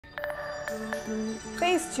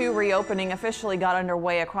Phase 2 reopening officially got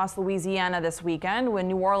underway across Louisiana this weekend when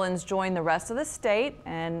New Orleans joined the rest of the state.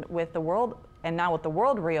 And now with the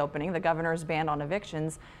world reopening, the governor's ban on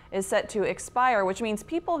evictions is set to expire, which means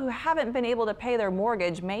people who haven't been able to pay their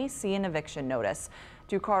mortgage may see an eviction notice.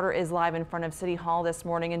 Duke Carter is live in front of City Hall this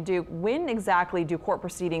morning. And Duke, when exactly do court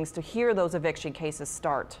proceedings to hear those eviction cases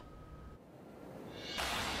start?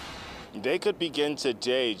 They could begin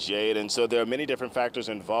today, Jade, and so there are many different factors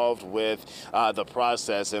involved with the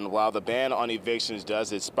process. And while the ban on evictions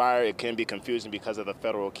does expire, it can be confusing because of the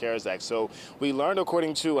Federal CARES Act. So we learned,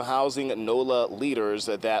 according to housing NOLA leaders,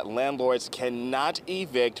 that landlords cannot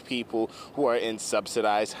evict people who are in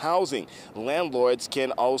subsidized housing. Landlords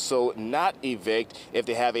can also not evict if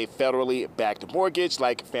they have a federally backed mortgage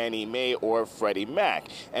like Fannie Mae or Freddie Mac.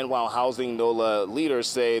 And while housing NOLA leaders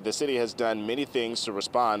say the city has done many things to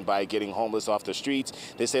respond by getting homeless off the streets,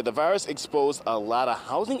 they say the virus exposed a lot of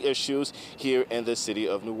housing issues here in the city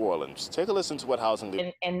of New Orleans. Take a listen to what housing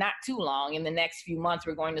leaders. And not too long, in the next few months,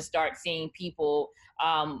 we're going to start seeing people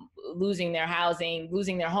losing their housing,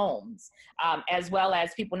 losing their homes, as well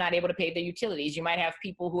as people not able to pay their utilities. You might have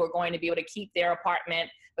people who are going to be able to keep their apartment,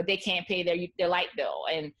 but they can't pay their light bill.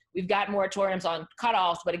 And we've got moratoriums on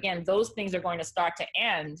cutoffs, but again, those things are going to start to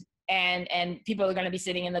end, and people are going to be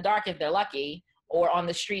sitting in the dark if they're lucky, or on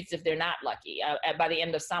the streets if they're not lucky by the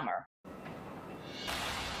end of summer.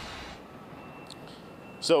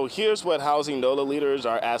 So here's what housing NOLA leaders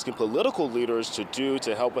are asking political leaders to do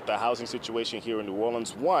to help with the housing situation here in New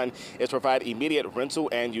Orleans. One is provide immediate rental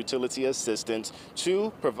and utility assistance.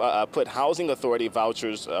 Two, put housing authority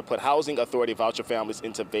voucher families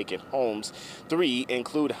into vacant homes. Three,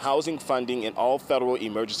 include housing funding in all federal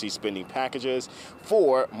emergency spending packages.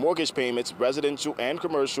 Four, mortgage payments, residential and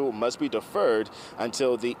commercial, must be deferred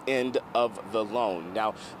until the end of the loan.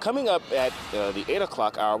 Now, coming up at the 8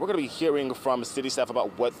 o'clock hour, we're going to be hearing from city staff about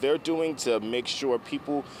what they're doing to make sure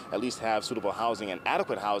people at least have suitable housing and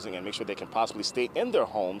adequate housing and make sure they can possibly stay in their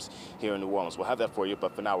homes here in New Orleans. We'll have that for you,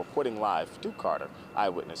 but for now, reporting live, Duke Carter,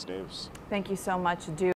 Eyewitness News. Thank you so much, Duke.